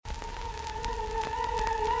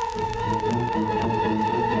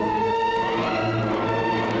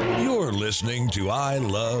listening to I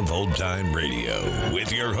Love Old Time Radio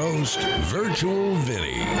with your host, Virtual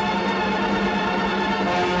Vinny.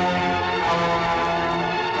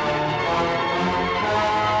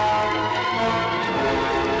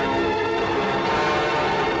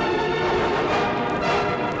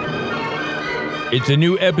 It's a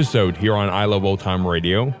new episode here on I Love Old Time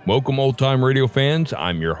Radio. Welcome, Old Time Radio fans.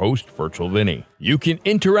 I'm your host, Virtual Vinny. You can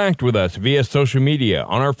interact with us via social media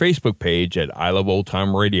on our Facebook page at I Love Old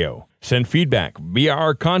Time Radio. Send feedback via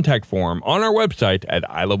our contact form on our website at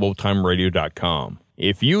iloveoldtimeradio.com.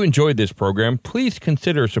 If you enjoyed this program, please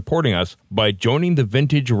consider supporting us by joining the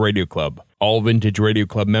Vintage Radio Club. All Vintage Radio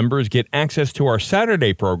Club members get access to our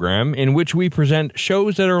Saturday program, in which we present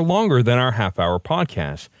shows that are longer than our half-hour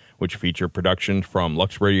podcasts, which feature productions from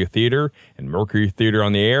Lux Radio Theater and Mercury Theater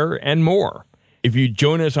on the Air, and more. If you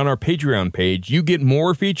join us on our Patreon page, you get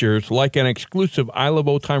more features like an exclusive I Love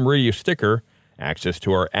Old Time Radio sticker, access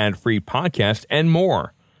to our ad-free podcast, and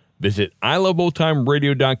more. Visit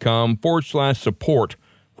iloveoldtimeradio.com/support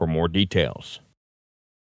for more details.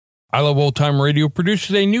 I Love Old Time Radio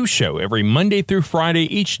produces a new show every Monday through Friday,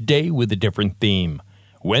 each day with a different theme.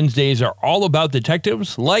 Wednesdays are all about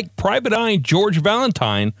detectives, like Private Eye George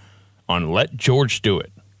Valentine on Let George Do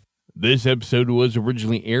It. This episode was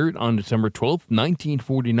originally aired on December 12th,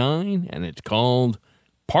 1949, and it's called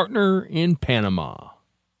Partner in Panama.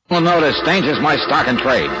 Well, notice, danger's my stock and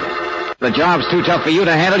trade. The job's too tough for you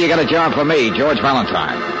to handle, you got a job for me, George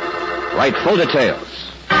Valentine. Write full details.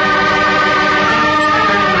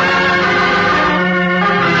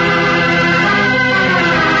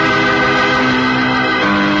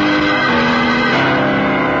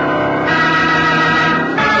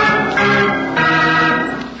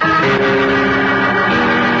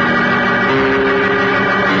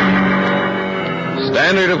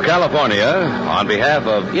 Standard of California, on behalf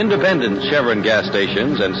of independent Chevron gas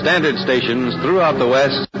stations and standard stations throughout the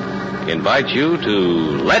West, invite you to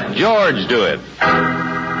Let George Do It.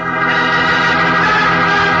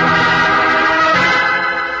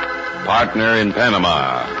 Partner in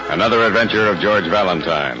Panama, another adventure of George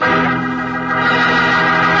Valentine.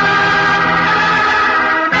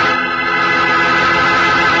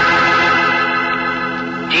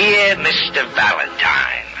 Dear Mr.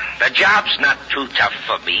 Valentine, the job's not too tough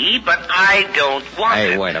for me, but I don't want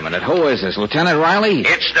it. Hey, wait a minute. Who is this, Lieutenant Riley?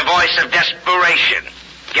 It's the voice of desperation.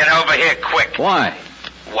 Get over here quick. Why?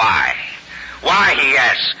 Why? Why, he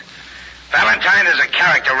asks. Valentine is a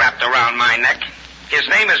character wrapped around my neck. His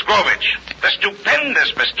name is Grovich, the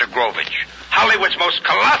stupendous Mr. Grovich, Hollywood's most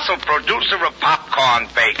colossal producer of popcorn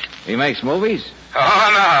baked. He makes movies?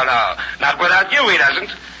 Oh, no. Not without you, he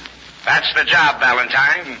doesn't. That's the job,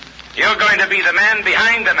 Valentine. You're going to be the man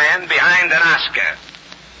behind an Oscar.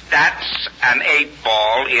 That's an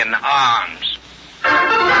 8-ball in arms.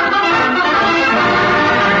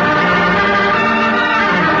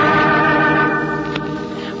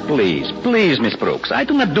 Please, Miss Brooks, I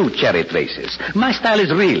do not do cherry traces. My style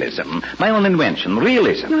is realism. My own invention,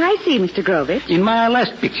 realism. Oh, I see, Mr. Grovich. In my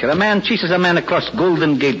last picture, a man chases a man across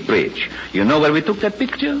Golden Gate Bridge. You know where we took that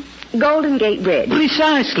picture? Golden Gate Bridge.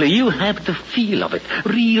 Precisely. You have the feel of it.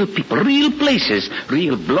 Real people, real places,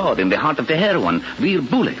 real blood in the heart of the heroine, real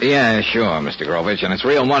bullets. Yeah, sure, Mr. Grovich, and it's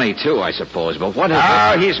real money, too, I suppose. But what is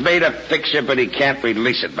Oh, it? he's made a picture, but he can't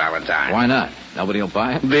release it, Valentine. Why not? Nobody will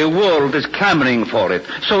buy it? The world is clamoring for it.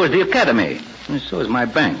 So is the Academy. And so is my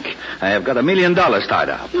bank. I have got $1 million tied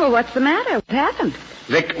up. Well, what's the matter? What happened?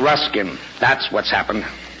 Vic Ruskin. That's what's happened.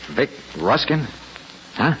 Vic Ruskin?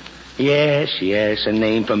 Huh? Yes, a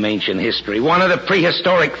name from ancient history. One of the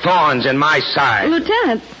prehistoric thorns in my side.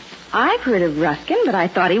 Lieutenant, I've heard of Ruskin, but I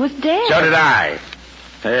thought he was dead. So did I.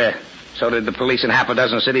 So did the police in half a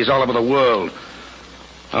dozen cities all over the world.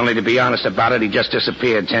 Only to be honest about it, he just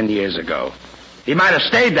disappeared 10 years ago. He might have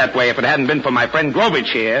stayed that way if it hadn't been for my friend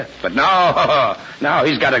Grovich here. But no,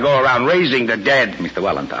 he's got to go around raising the dead. Mr.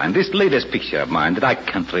 Valentine, this latest picture of mine that I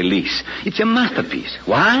can't release, it's a masterpiece.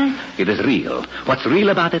 Why? It is real. What's real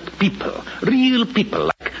about it? People. Real people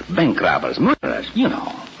like bank robbers, murderers, you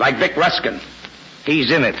know. Like Vic Ruskin. He's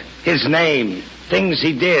in it. His name. Things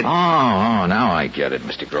he did. Oh, now I get it,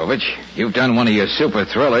 Mr. Grovich. You've done one of your super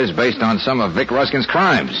thrillers based on some of Vic Ruskin's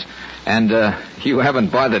crimes. And you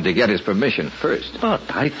haven't bothered to get his permission first. But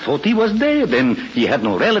I thought he was dead, and he had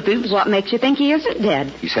no relatives. What makes you think he isn't dead?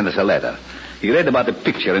 He sent us a letter. He read about the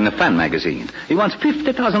picture in the fan magazine. He wants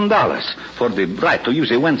 $50,000 for the right to use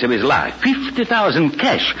events of his life. $50,000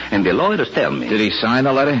 cash, and the lawyers tell me. Did he sign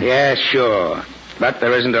the letter? Yeah, sure. But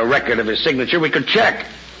there isn't a record of his signature. We could check.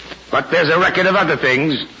 But there's a record of other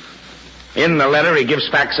things. In the letter, he gives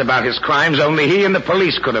facts about his crimes only he and the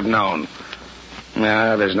police could have known.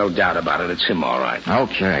 No, there's no doubt about it. It's him, all right.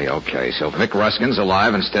 Okay. So Vic Ruskin's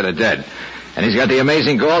alive instead of dead. And he's got the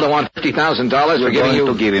amazing gall to want $50,000 for giving you...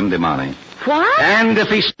 to give him the money. What? And if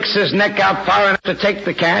he sticks his neck out far enough to take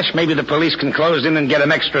the cash, maybe the police can close in and get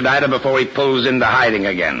him extradited before he pulls into hiding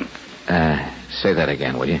again. Say that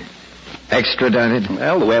again, will you? Extradited?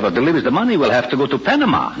 Well, whoever delivers the money will have to go to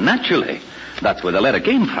Panama, naturally. That's where the letter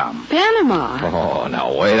came from. Panama? Oh,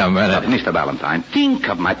 now, wait a minute. Mr. Valentine, think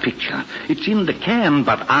of my picture. It's in the can,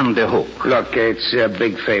 but on the hook. Look, it's a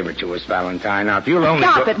big favor to us, Valentine. Now, if you'll only...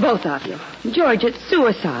 Stop it, both of you. George, it's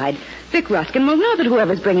suicide. Vic Ruskin will know that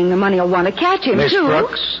whoever's bringing the money will want to catch him, Miss too.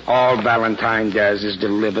 Brooks, all Valentine does is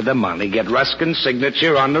deliver the money, get Ruskin's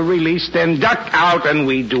signature on the release, then duck out, and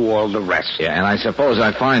we do all the rest. Yeah, and I suppose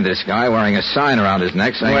I find this guy wearing a sign around his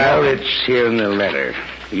neck saying... Well, it's here in the letter.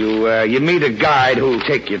 You meet a guide who'll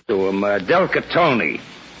take you to him, Del Catone.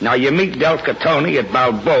 Now, you meet Del Catone at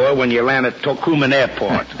Balboa when you land at Tocumen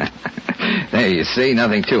Airport. There, you see,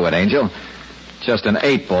 nothing to it, Angel. Just an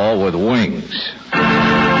 8-ball with wings.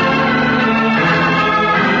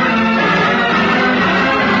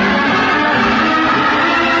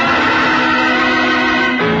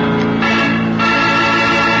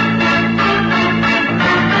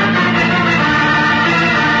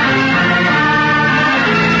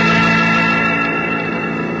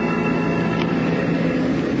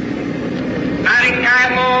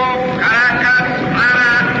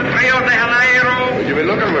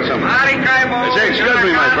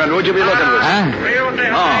 Would you be looking for something?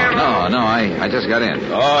 Huh? No, I just got in.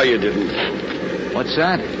 Oh, you didn't. What's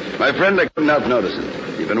that? My friend, I couldn't help noticing.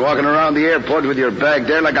 You've been walking around the airport with your bag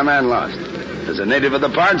there like a man lost. As a native of the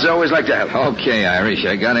parts, I always like to help. Okay, Irish,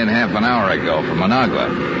 I got in half an hour ago from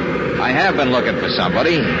Managua. I have been looking for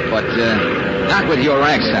somebody, but not with your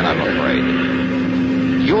accent, I'm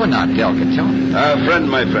afraid. You're not Del Catone. A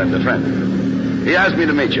friend. He asked me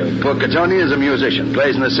to meet you. Poor Catone is a musician,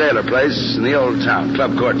 plays in a sailor place in the old town,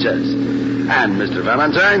 Club Cortez. And, Mr.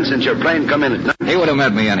 Valentine, since your plane come in at night... He would have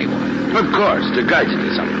met me anyway. Of course, to guide you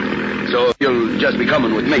to something. So you'll just be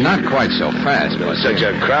coming with me. Not quite so fast, but... With such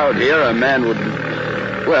a crowd here, a man would...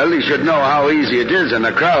 Well, he should know how easy it is in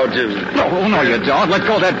a crowd to... No, you don't. Let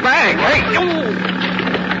go of that bag. Hey!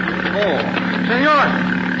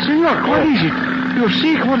 Senor, what is it? You're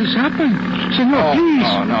sick. What has happened? Senor, please.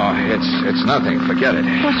 No, it's nothing. Forget it.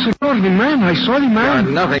 But, senor, the man. I saw the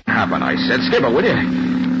man. Nothing happened, I said. Skip it, will you?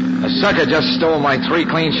 A sucker just stole my 3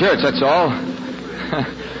 clean shirts, that's all.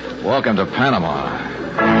 Welcome to Panama.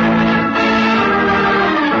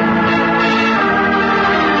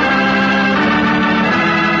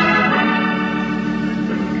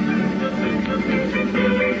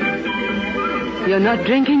 You're not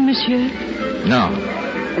drinking, monsieur? No.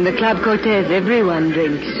 In the Club Cortez, everyone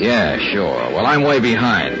drinks. Yeah, sure. Well, I'm way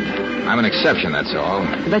behind. I'm an exception, that's all.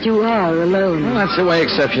 But you are alone. Well, that's the way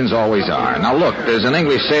exceptions always are. Now, look, there's an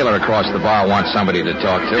English sailor across the bar who wants somebody to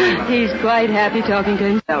talk to. He's quite happy talking to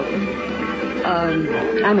himself.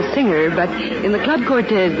 I'm a singer, but in the Club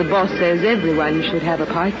Cortez, the boss says everyone should have a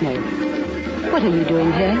partner. What are you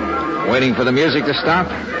doing here? Waiting for the music to stop?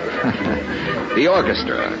 The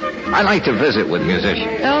orchestra. I like to visit with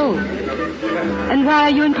musicians. Oh. And why are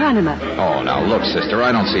you in Panama? Oh, now, look, sister,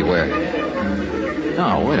 I don't see where...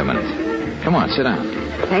 No, wait a minute. Come on, sit down.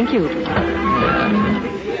 Thank you.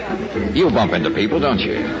 You bump into people, don't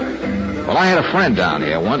you? Well, I had a friend down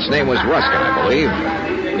here once. Name was Ruskin, I believe.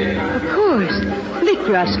 Of course. Vic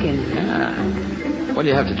Ruskin. Yeah. What do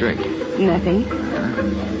you have to drink? Nothing.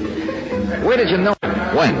 Where did you know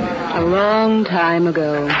him? When? A long time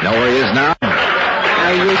ago. Know where he is now?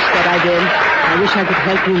 I wish that I did. I wish I could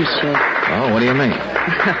help you, monsieur. Oh, what do you mean?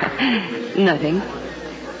 Nothing.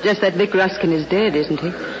 Just that Vic Ruskin is dead, isn't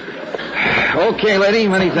he? Okay, lady.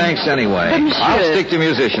 Many thanks anyway. But, monsieur... I'll stick to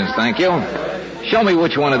musicians, thank you. Show me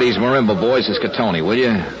which one of these marimba boys is Catone, will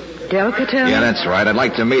you? Del Catone? Yeah, that's right. I'd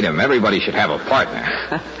like to meet him. Everybody should have a partner.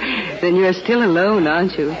 Then you're still alone,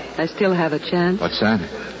 aren't you? I still have a chance. What's that?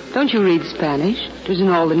 Don't you read Spanish? It was in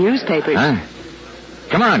all the newspapers. Huh?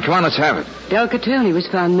 Come on, let's have it. Del Catone was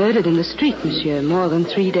found murdered in the street, monsieur, more than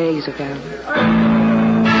 3 days ago.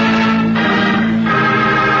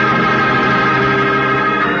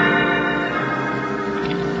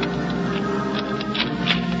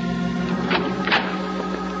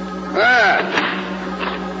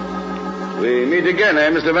 We meet again,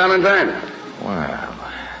 Mr. Valentine? Well,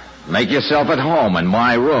 Make yourself at home in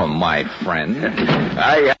my room, my friend.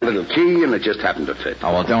 I had a little key, and it just happened to fit.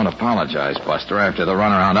 Oh, well, don't apologize, Buster. After the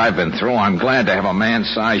runaround I've been through, I'm glad to have a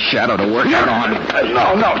man-sized shadow to work out on.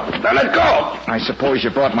 No. Now let go. I suppose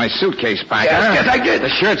you brought my suitcase back, Yes, huh? yes, I did. The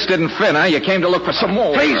shirts didn't fit, huh? You came to look for some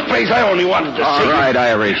more. Please, I only wanted to see All you. right,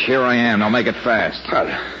 Irish. Here I am. Now make it fast. Well,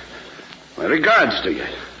 my regards to you.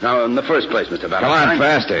 Now, in the first place, Mr. Valentine... Come on,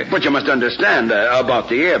 faster. But you must understand about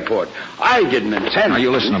the airport. I didn't intend... Now, you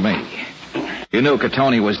listen to me. You knew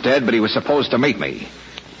Catoni was dead, but he was supposed to meet me.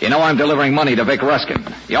 You know I'm delivering money to Vic Ruskin.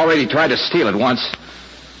 He already tried to steal it once.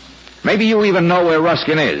 Maybe you even know where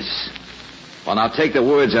Ruskin is. Well, now take the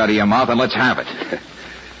words out of your mouth and let's have it.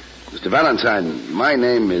 Mr. Valentine, my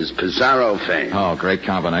name is Pizarro Fane. Oh, great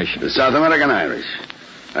combination. The South American Irish.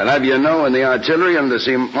 I'll have you know in the artillery under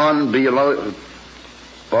Simon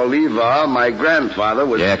Bolivar, my grandfather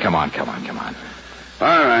was... Yeah, come on.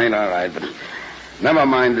 All right, but never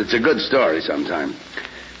mind. It's a good story sometime.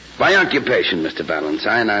 By occupation, Mr.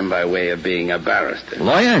 Valentine, I'm by way of being a barrister.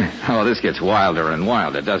 Lawyer? Oh, this gets wilder and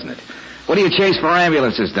wilder, doesn't it? What do you chase for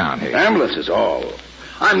ambulances down here? Ambulances? Oh,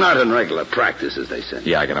 I'm not in regular practice, as they say.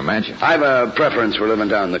 Yeah, I can imagine. I've a preference for living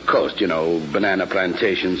down the coast, you know, banana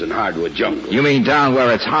plantations and hardwood jungle. You mean down where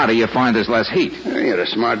it's hotter, you find there's less heat? You're a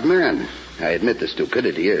smart man. I admit the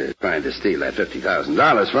stupidity of trying to steal that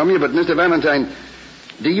 $50,000 from you, but, Mr. Valentine,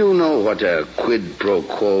 do you know what a quid pro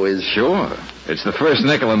quo is? Sure. It's the first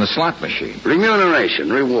nickel in the slot machine.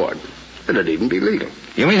 Remuneration, reward. It'd even be legal.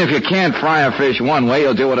 You mean if you can't fry a fish one way,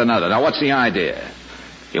 you'll do it another. Now, what's the idea?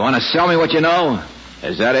 You want to sell me what you know?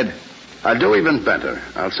 Is that it? I'll do even better.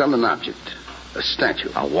 I'll sell an object. A statue.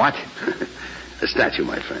 A what? A statue,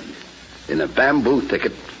 my friend. In a bamboo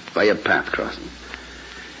thicket by a path crossing.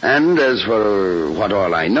 And as for what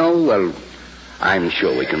all I know, well, I'm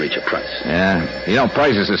sure we can reach a price. Yeah. You know,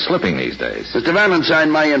 prices are slipping these days. Mr. Valentine,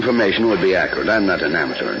 my information would be accurate. I'm not an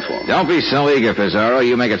amateur informer. Don't be so eager, Pizarro.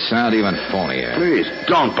 You make it sound even phonier. Please,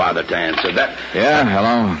 don't bother to answer that. Yeah,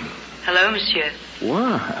 hello. Hello, monsieur.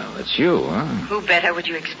 Wow, it's you, huh? Who better would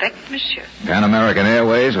you expect, monsieur? Pan American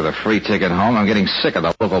Airways with a free ticket home. I'm getting sick of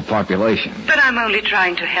the local population. But I'm only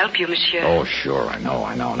trying to help you, monsieur. Oh, sure, I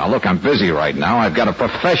know. Now, look, I'm busy right now. I've got a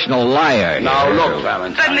professional liar here. Now, look,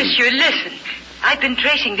 Valentine. But, monsieur, listen. I've been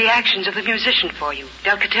tracing the actions of the musician for you,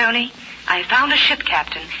 Del Catoni. I found a ship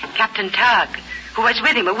captain, Captain Tugg, who was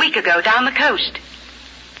with him a week ago down the coast.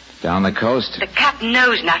 Down the coast? The captain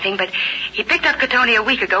knows nothing, but he picked up Catoni a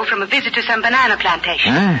week ago from a visit to some banana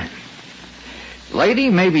plantation. Huh? Lady,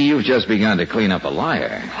 maybe you've just begun to clean up a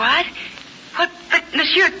liar. What? But,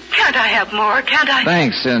 monsieur, can't I help more? Can't I?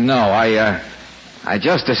 Thanks, no. I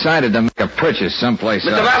just decided to make a purchase someplace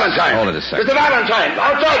else. Mr. Valentine! Hold it a second. Mr. Valentine!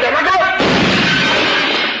 Outside there! Look out!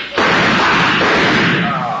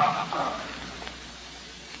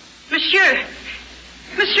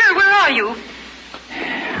 Monsieur, where are you?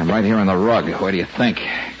 I'm right here on the rug. Where do you think?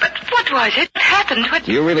 But what was it? What happened?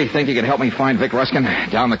 Do you really think you can help me find Vic Ruskin?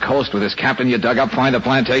 Down the coast with this captain you dug up, find the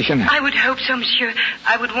plantation? I would hope so, monsieur.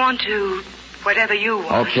 I would want to... whatever you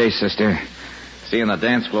want. Okay, sister. Seeing the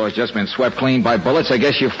dance floor's just been swept clean by bullets, I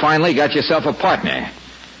guess you finally got yourself a partner.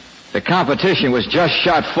 The competition was just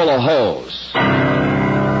shot full of holes.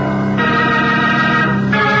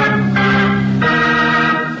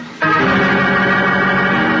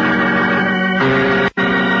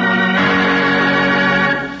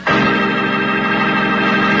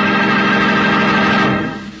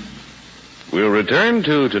 We'll return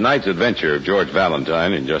to tonight's adventure of George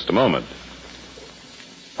Valentine in just a moment.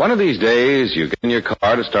 One of these days, you get in your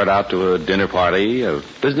car to start out to a dinner party, a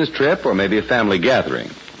business trip, or maybe a family gathering.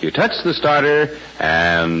 You touch the starter,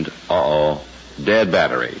 and, dead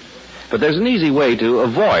battery. But there's an easy way to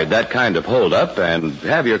avoid that kind of holdup and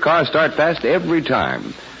have your car start fast every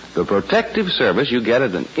time. The protective service you get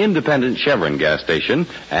at an independent Chevron gas station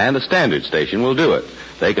and a standard station will do it.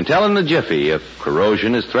 They can tell in a jiffy if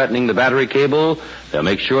corrosion is threatening the battery cable. They'll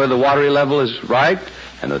make sure the watery level is right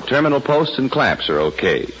and the terminal posts and clamps are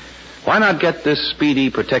okay. Why not get this speedy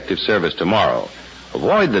protective service tomorrow?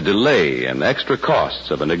 Avoid the delay and extra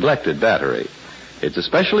costs of a neglected battery. It's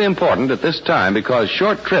especially important at this time because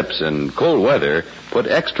short trips in cold weather put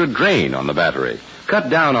extra drain on the battery, cut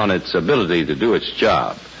down on its ability to do its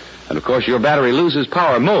job. And, of course, your battery loses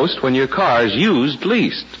power most when your car is used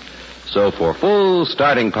least. So for full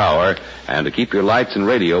starting power and to keep your lights and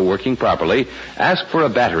radio working properly, ask for a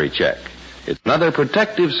battery check. It's another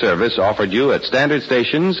protective service offered you at standard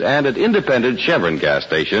stations and at independent Chevron gas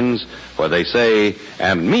stations where they say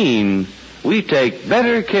and mean, we take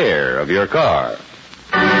better care of your car.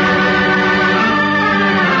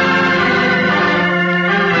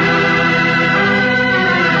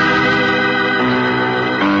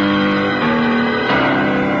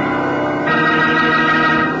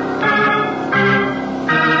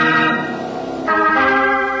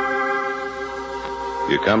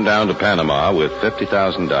 come down to Panama with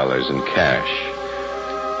 $50,000 in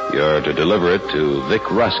cash. You're to deliver it to Vic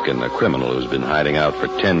Ruskin, a criminal who's been hiding out for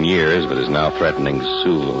 10 years but is now threatening to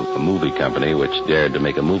sue a movie company which dared to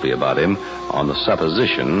make a movie about him on the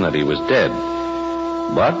supposition that he was dead.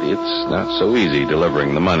 But it's not so easy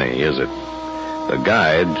delivering the money, is it? The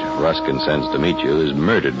guide Ruskin sends to meet you is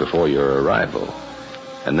murdered before your arrival.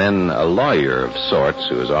 And then a lawyer of sorts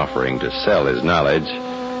who is offering to sell his knowledge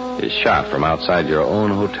is shot from outside your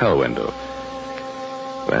own hotel window.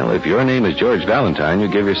 Well, if your name is George Valentine, you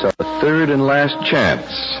give yourself a third and last chance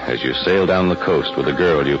as you sail down the coast with a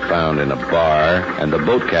girl you found in a bar and the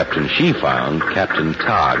boat captain she found, Captain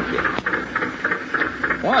Togg.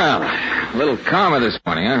 Well, a little calmer this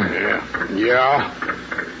morning, huh? Yeah.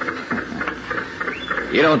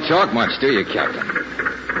 You don't talk much, do you, Captain?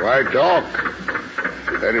 Why talk?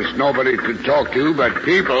 There is nobody to talk to but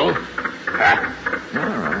people. Ha. All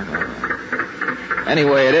right.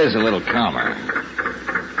 Anyway, it is a little calmer.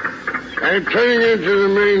 I'm turning into the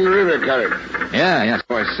main river current. Yeah,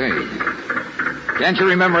 so I see. Can't you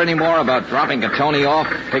remember any more about dropping Catoni off,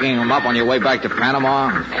 picking him up on your way back to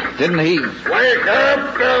Panama? Didn't he? Wake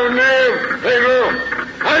up down there, Pedro.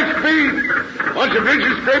 High speed. Watch the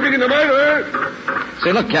bridges scraping in the mud, huh?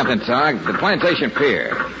 Say, look, Captain Togg, the Plantation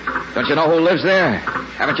Pier. Don't you know who lives there?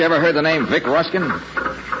 Haven't you ever heard the name Vic Ruskin?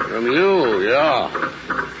 From you, yeah.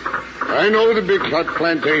 I know the big hot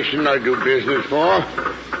plantation I do business for.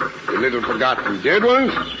 The little forgotten dead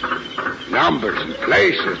ones. Numbers and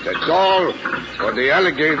places, that's all. For the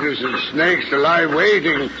alligators and snakes to lie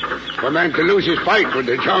waiting for man to lose his fight with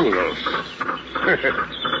the jungles.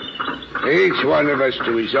 Each one of us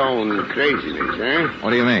to his own craziness, eh?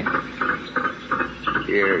 What do you mean?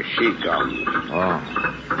 Here she comes. Oh.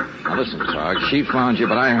 Now listen, Togg, she found you,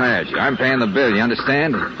 but I hired you. I'm paying the bill, you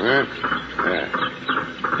understand? Huh?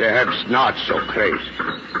 Perhaps not so crazy.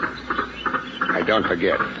 I don't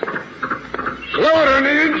forget. Slow it on the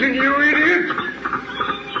engine, you idiot!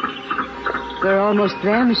 We're almost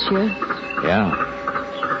there, monsieur. Yeah.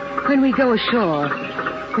 When we go ashore,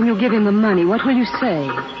 when you give him the money, what will you say?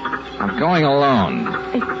 I'm going alone.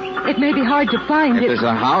 It may be hard to find If there's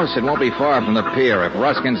a house, it won't be far from the pier. If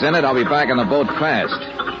Ruskin's in it, I'll be back on the boat fast.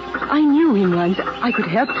 I knew him once. I could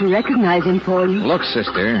help to recognize him for you. Look,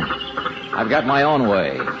 sister, I've got my own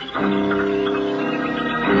way.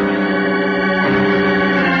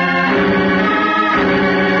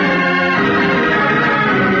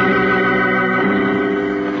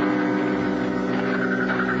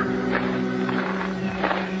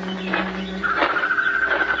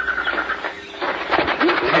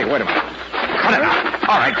 Hey, wait a minute. Cut it out.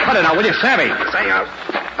 All right, cut it out, will you, Savvy? Say out.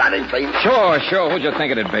 That ain't plain. Sure. Who'd you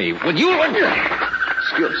think it'd be? Will you look?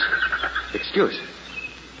 Excuse.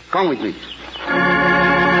 Come with me.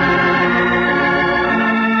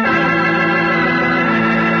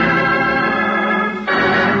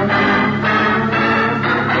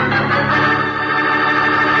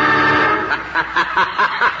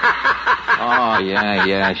 Oh,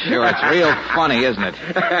 yeah, sure. It's real funny, isn't it?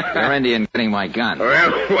 You're Indian getting my gun.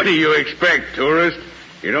 Well, what do you expect, tourist?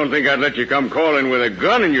 You don't think I'd let you come calling with a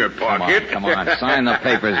gun in your pocket? Come on. Sign the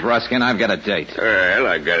papers, Ruskin. I've got a date. Well,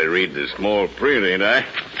 I gotta read the small print, ain't I?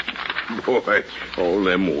 Boy, all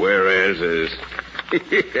them whereases.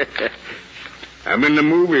 I'm in the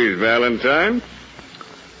movies, Valentine.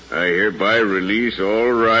 I hereby release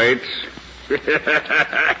all rights.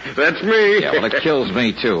 That's me. Yeah, well, it kills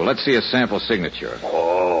me, too. Let's see a sample signature.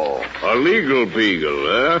 Oh, a legal beagle,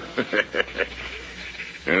 huh?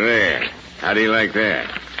 There. How do you like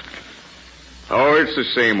that? Oh, it's the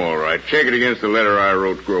same, all right. Check it against the letter I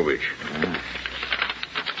wrote Grovich.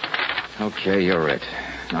 Okay, you're it.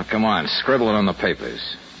 Now, come on, scribble it on the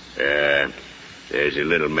papers. There's a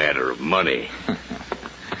little matter of money.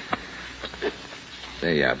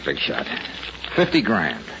 There you are, big shot. 50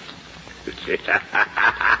 grand.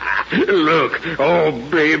 Look. Oh,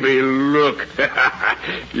 baby, look.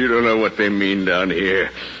 You don't know what they mean down here.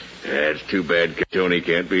 It's too bad Tony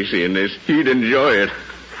can't be seeing this. He'd enjoy it.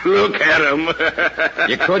 Look at him.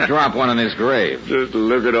 You could drop one on his grave. Just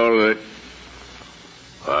look at all of it.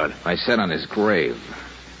 What? I said on his grave.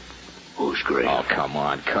 Whose grave? Oh, come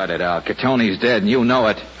on, cut it out. Catoni's dead, and you know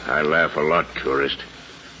it. I laugh a lot, tourist.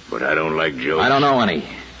 But I don't like jokes. I don't know any.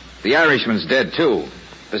 The Irishman's dead, too.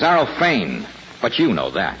 Bizarro Fane. But you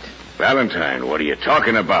know that. Valentine, what are you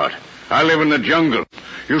talking about? I live in the jungle.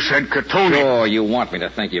 You said Catoni. Sure, you want me to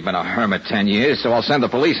think you've been a hermit 10 years, so I'll send the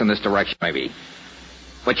police in this direction, maybe.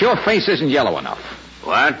 But your face isn't yellow enough.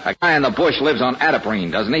 What? A guy in the bush lives on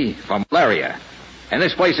Ataprine, doesn't he? For malaria. In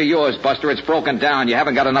this place of yours, Buster, it's broken down. You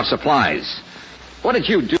haven't got enough supplies. What did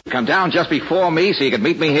you do? Come down just before me so you could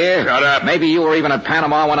meet me here? Shut up. Maybe you were even at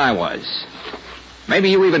Panama when I was. Maybe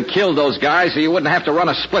you even killed those guys so you wouldn't have to run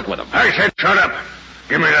a split with them. I said shut up.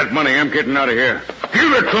 Give me that money. I'm getting out of here.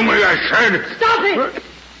 Give it to me, I said. Stop it!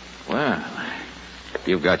 Well,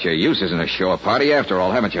 you've got your uses in a shore party after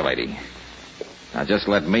all, haven't you, lady? Now, just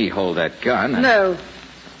let me hold that gun. No.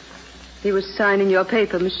 He was signing your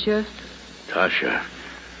paper, monsieur. Tasha.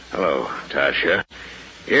 Hello, Tasha.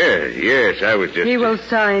 Yes, I was just... He will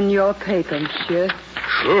sign your paper, monsieur.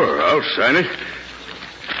 Sure, I'll sign it.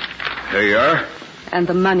 There you are. And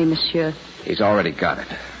the money, monsieur. He's already got it.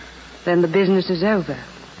 Then the business is over.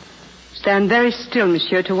 Stand very still,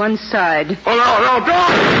 monsieur, to one side. Oh, no,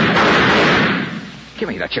 don't! Give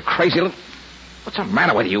me that, you crazy little... What's the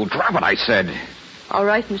matter with you? Drop it, I said. All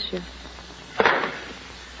right, monsieur.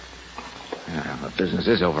 Yeah, the business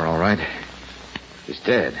is over, all right. He's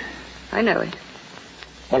dead. I know it.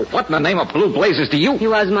 Well, what in the name of blue blazes do you... He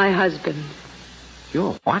was my husband.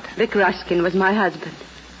 You're what? Vic Ruskin was my husband.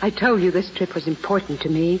 I told you this trip was important to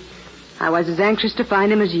me. I was as anxious to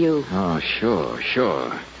find him as you. Oh, sure.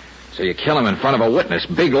 So you kill him in front of a witness.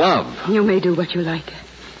 Big love. You may do what you like.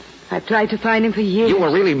 I've tried to find him for years. You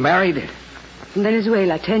were really married? In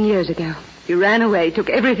Venezuela 10 years ago. He ran away, took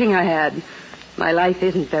everything I had. My life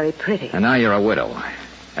isn't very pretty. And now you're a widow.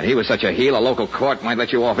 And he was such a heel, a local court might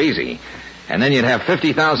let you off easy. And then you'd have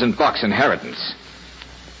 $50,000 inheritance.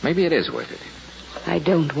 Maybe it is worth it. I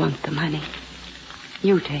don't want the money.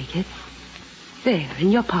 You take it. There,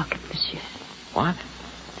 in your pocket, monsieur. What?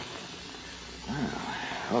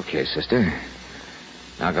 Oh, okay, sister.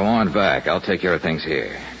 Now go on back. I'll take care of things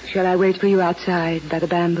here. Shall I wait for you outside by the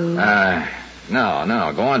bamboo? No.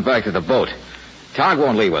 Go on back to the boat. Tog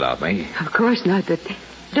won't leave without me. Of course not, but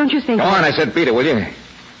don't you think... Go on, I said beat it, will you?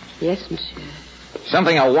 Yes, monsieur.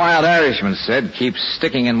 Something a wild Irishman said keeps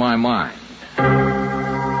sticking in my mind.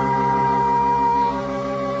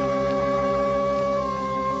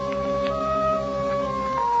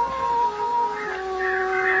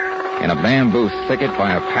 In a bamboo thicket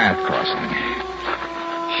by a path crossing.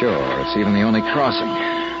 Sure, it's even the only crossing.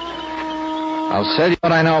 I'll tell you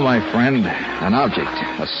what I know, my friend. An object,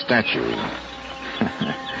 a statue.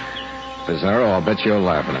 Pizarro, I'll bet you're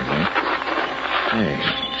laughing at me. Hey,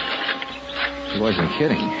 he wasn't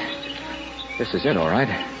kidding. This is it, all right.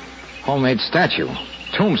 Homemade statue.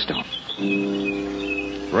 Tombstone.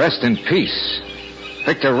 Rest in peace.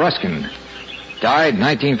 Victor Ruskin. Died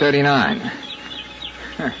 1939.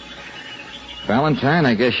 Valentine,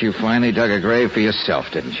 I guess you finally dug a grave for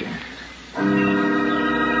yourself, didn't you?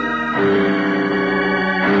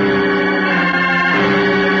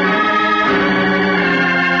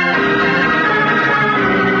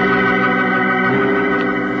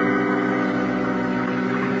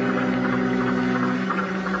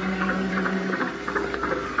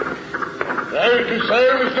 There's to say,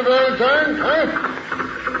 Mr. Valentine, huh?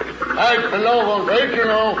 I'd below won't wait, you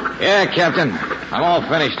know. Yeah, Captain. I'm all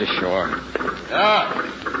finished ashore. Yeah.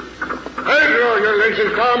 Pedro, your legs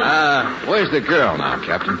has come. Where's the girl now,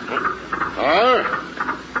 Captain?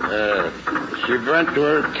 She went to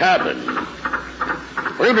her cabin.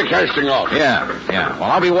 We'll be casting off. Yeah.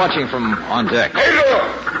 Well, I'll be watching from on deck. Pedro,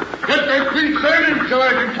 get that feet sailing so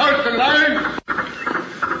I can toss the line.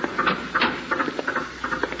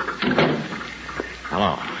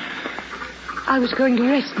 Hello. I was going to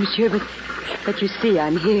rest, monsieur, but you see,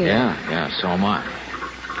 I'm here. Yeah, so am I.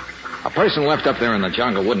 A person left up there in the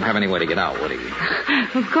jungle wouldn't have any way to get out, would he?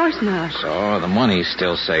 Of course not. So the money's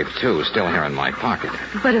still safe, too. Still here in my pocket.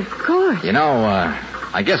 But of course. You know,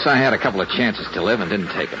 I guess I had a couple of chances to live and didn't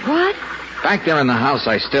take them. What? Back there in the house,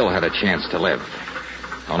 I still had a chance to live.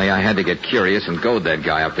 Only I had to get curious and goad that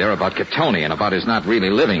guy up there about Catoni and about his not really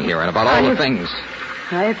living here and about all the things.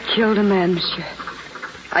 I have killed a man, monsieur.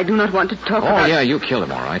 I do not want to talk about... Oh, yeah, you killed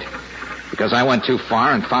him, all right. Because I went too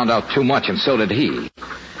far and found out too much, and so did he.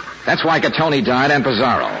 That's why Catoni died and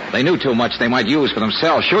Pizarro. They knew too much they might use for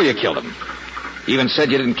themselves. Sure, you killed him. You even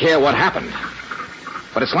said you didn't care what happened.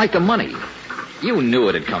 But it's like the money. You knew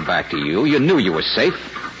it'd come back to you. You knew you were safe.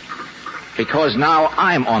 Because now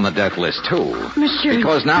I'm on the death list, too. Monsieur,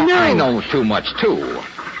 because now no. I know too much, too.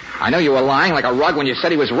 I know you were lying like a rug when you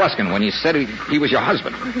said he was Ruskin, when you said he was your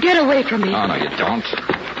husband. Get away from me. Oh, no, you don't.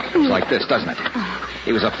 It's like this, doesn't it?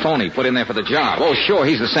 He was a phony put in there for the job. Oh, sure,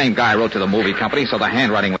 he's the same guy I wrote to the movie company, so the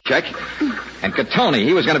handwriting would check. And Catoni,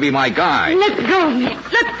 he was going to be my guy. Let go of me.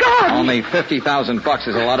 Let go of me. Only $50,000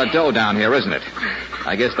 is a lot of dough down here, isn't it?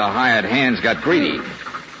 I guess the hired hands got greedy.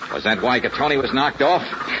 Was that why Catoni was knocked off?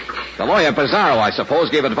 The lawyer Pizarro, I suppose,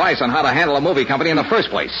 gave advice on how to handle a movie company in the first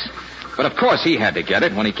place. But of course he had to get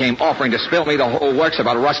it when he came offering to spill me the whole works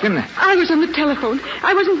about Ruskin. I was on the telephone.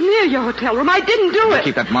 I wasn't near your hotel room. I didn't do it.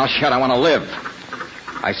 Keep that mouth shut. I want to live.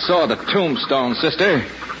 I saw the tombstone, sister.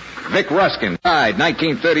 Vic Ruskin died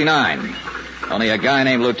 1939. Only a guy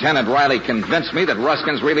named Lieutenant Riley convinced me that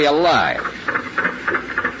Ruskin's really alive.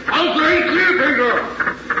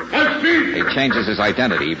 He changes his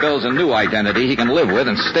identity. He builds a new identity he can live with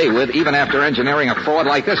and stay with even after engineering a fraud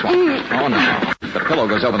like this one. Oh, no. The pillow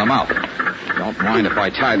goes over the mouth. Don't mind if I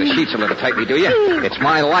tie the sheets a little tightly, do you? It's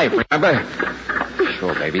my life, remember?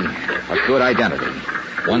 Sure, baby. A good identity.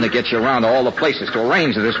 One that gets you around to all the places to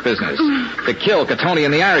arrange this business. To kill Catoni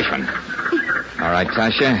and the Irishman. All right,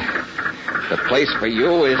 Tasha. The place for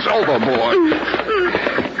you is overboard.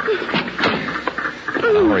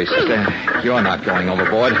 Don't worry, sister. You're not going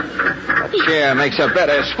overboard. A chair makes a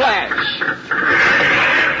better splash.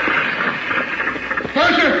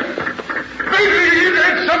 Tasha! Maybe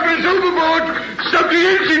that something's overboard. Stop the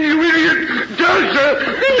engine, you idiot. Tasha!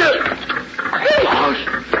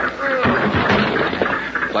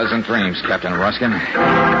 Pleasant dreams, Captain Ruskin.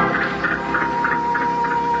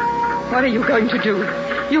 What are you going to do?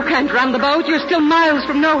 You can't run the boat. You're still miles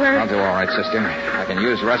from nowhere. I'll do all right, sister. I can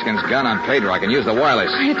use Ruskin's gun on Pedro. I can use the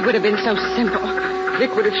wireless. It would have been so simple.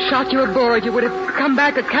 Vic would have shot you aboard. You would have come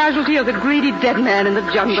back a casualty of the greedy dead man in the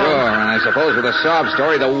jungle. Sure, and I suppose with a sob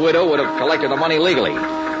story, the widow would have collected the money legally.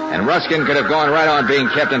 And Ruskin could have gone right on being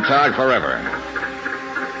kept in Tog forever.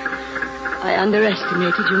 I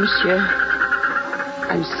underestimated you, monsieur.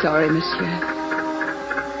 I'm sorry, monsieur.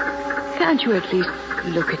 Can't you at least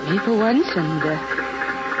look at me for once and...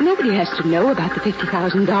 Nobody has to know about the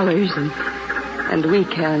 $50,000, and we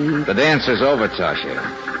can... The dance is over, Tasha.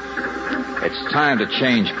 It's time to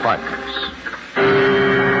change partners.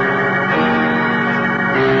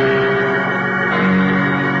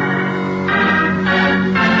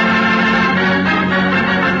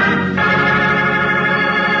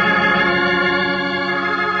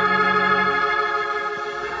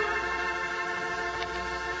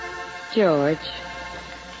 George,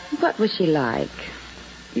 what was she like?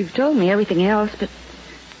 You've told me everything else, but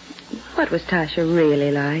what was Tasha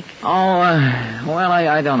really like? Oh, well,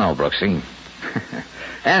 I don't know, Brooksy.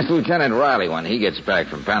 Ask Lieutenant Riley when he gets back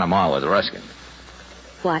from Panama with Ruskin.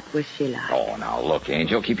 What was she like? Oh, now, look,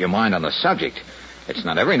 Angel, keep your mind on the subject. It's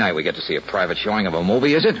not every night we get to see a private showing of a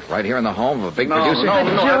movie, is it? Right here in the home of a big producer? No,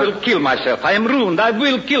 I will kill myself. I am ruined. I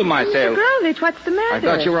will kill myself. Mr. Grovich, what's the matter? I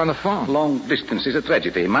thought you were on the phone. Long distance is a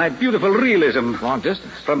tragedy. My beautiful realism. Long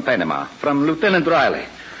distance? From Panama, from Lieutenant Riley.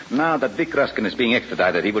 Now that Vic Ruskin is being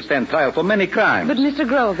extradited, he will stand trial for many crimes. But, Mr.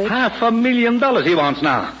 Grovich... $500,000 he wants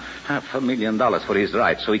now. $500,000 for his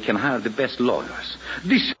rights so he can hire the best lawyers.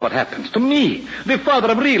 This is what happens to me, the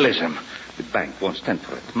father of realism. The bank won't stand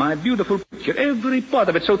for it. My beautiful picture, every part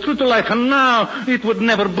of it so true to life, and now it would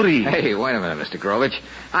never breathe. Hey, wait a minute, Mr. Grovich.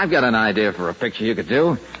 I've got an idea for a picture you could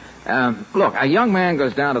do. Look, a young man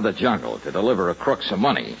goes down to the jungle to deliver a crook some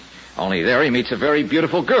money. Only there he meets a very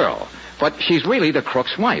beautiful girl. But she's really the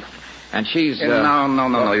crook's wife. And she's...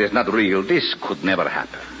 No. It is not real. This could never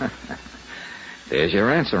happen. There's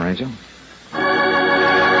your answer, Angel.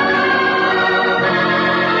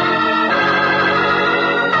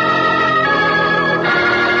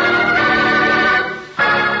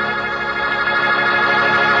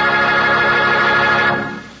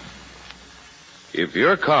 If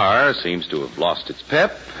your car seems to have lost its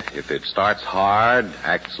pep, if it starts hard,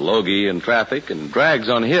 acts logy in traffic, and drags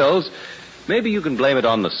on hills, maybe you can blame it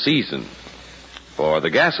on the season. For the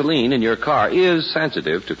gasoline in your car is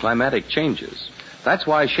sensitive to climatic changes. That's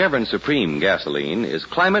why Chevron Supreme gasoline is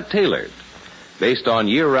climate-tailored. Based on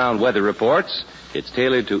year-round weather reports, it's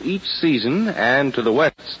tailored to each season and to the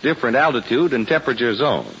West's different altitude and temperature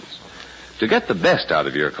zones. To get the best out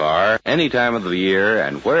of your car any time of the year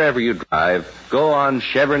and wherever you drive, go on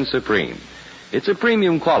Chevron Supreme. It's a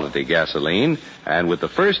premium quality gasoline, and with the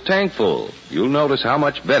first tank full, you'll notice how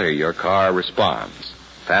much better your car responds.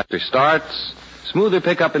 Faster starts, smoother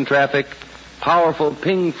pickup in traffic, powerful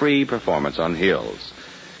ping-free performance on hills.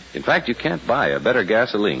 In fact, you can't buy a better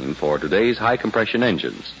gasoline for today's high-compression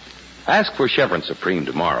engines. Ask for Chevron Supreme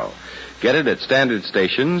tomorrow. Get it at standard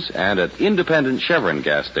stations and at independent Chevron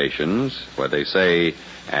gas stations where they say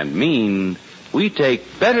and mean, we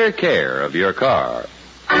take better care of your car.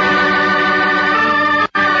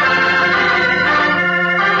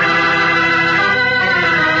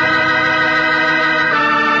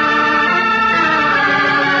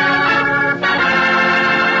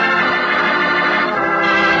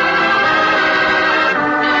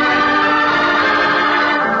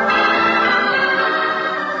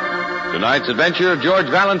 Tonight's adventure of George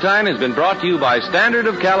Valentine has been brought to you by Standard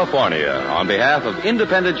of California on behalf of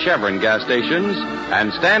independent Chevron gas stations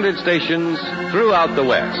and Standard stations throughout the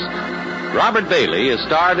West. Robert Bailey is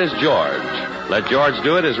starred as George. Let George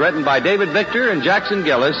Do It is written by David Victor and Jackson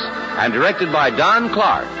Gillis and directed by Don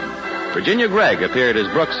Clark. Virginia Gregg appeared as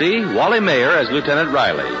Brooksy, Wally Mayer as Lieutenant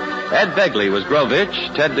Riley. Ed Begley was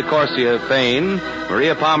Grovitch, Ted DeCorsia, Fane,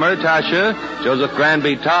 Maria Palmer, Tasha, Joseph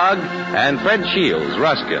Granby, Tog, and Fred Shields,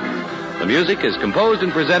 Ruskin. The music is composed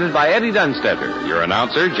and presented by Eddie Dunstetter, your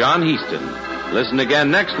announcer, John Heaston. Listen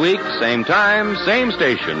again next week, same time, same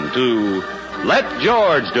station, to Let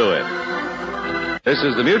George Do It. This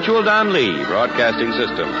is the Mutual Don Lee Broadcasting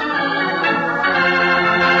System.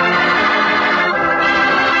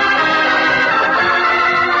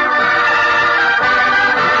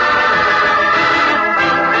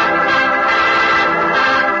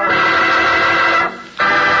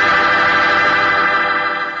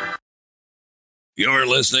 You're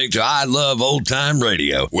listening to I Love Old Time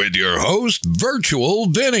Radio with your host, Virtual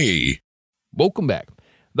Vinny. Welcome back.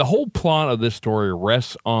 The whole plot of this story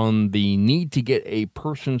rests on the need to get a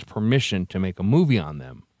person's permission to make a movie on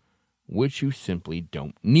them, which you simply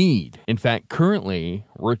don't need. In fact, currently,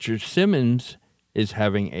 Richard Simmons is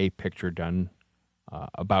having a picture done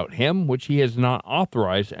about him, which he has not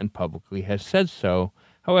authorized and publicly has said so.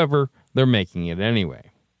 However, they're making it anyway.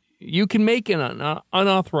 You can make an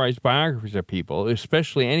unauthorized biographies of people,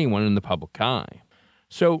 especially anyone in the public eye.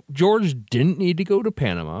 So George didn't need to go to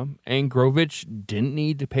Panama, and Grovitch didn't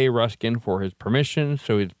need to pay Ruskin for his permission,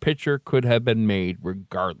 so his picture could have been made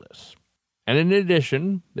regardless. And in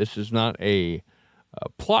addition, this is not a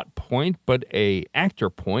plot point, but a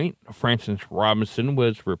actor point. Frances Robinson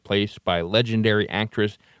was replaced by legendary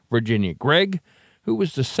actress Virginia Gregg, who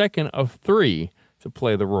was the second of three to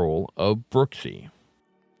play the role of Brooksy.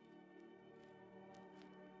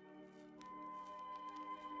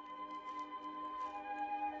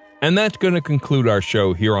 And that's going to conclude our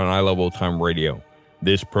show here on I Love Old Time Radio.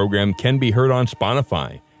 This program can be heard on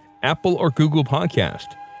Spotify, Apple or Google Podcast.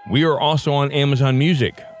 We are also on Amazon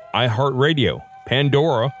Music, iHeartRadio,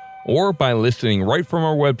 Pandora, or by listening right from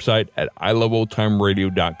our website at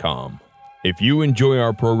iloveoldtimeradio.com. If you enjoy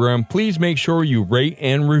our program, please make sure you rate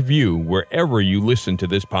and review wherever you listen to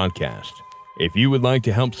this podcast. If you would like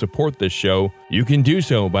to help support this show, you can do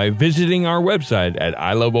so by visiting our website at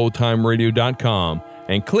iloveoldtimeradio.com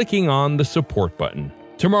and clicking on the support button.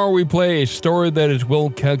 Tomorrow we play a story that is well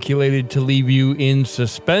calculated to leave you in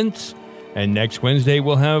suspense. And next Wednesday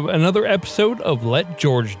we'll have another episode of Let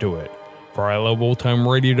George Do It. For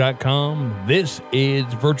iloveoldtimeradio.com, this is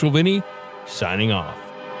Virtual Vinny signing off.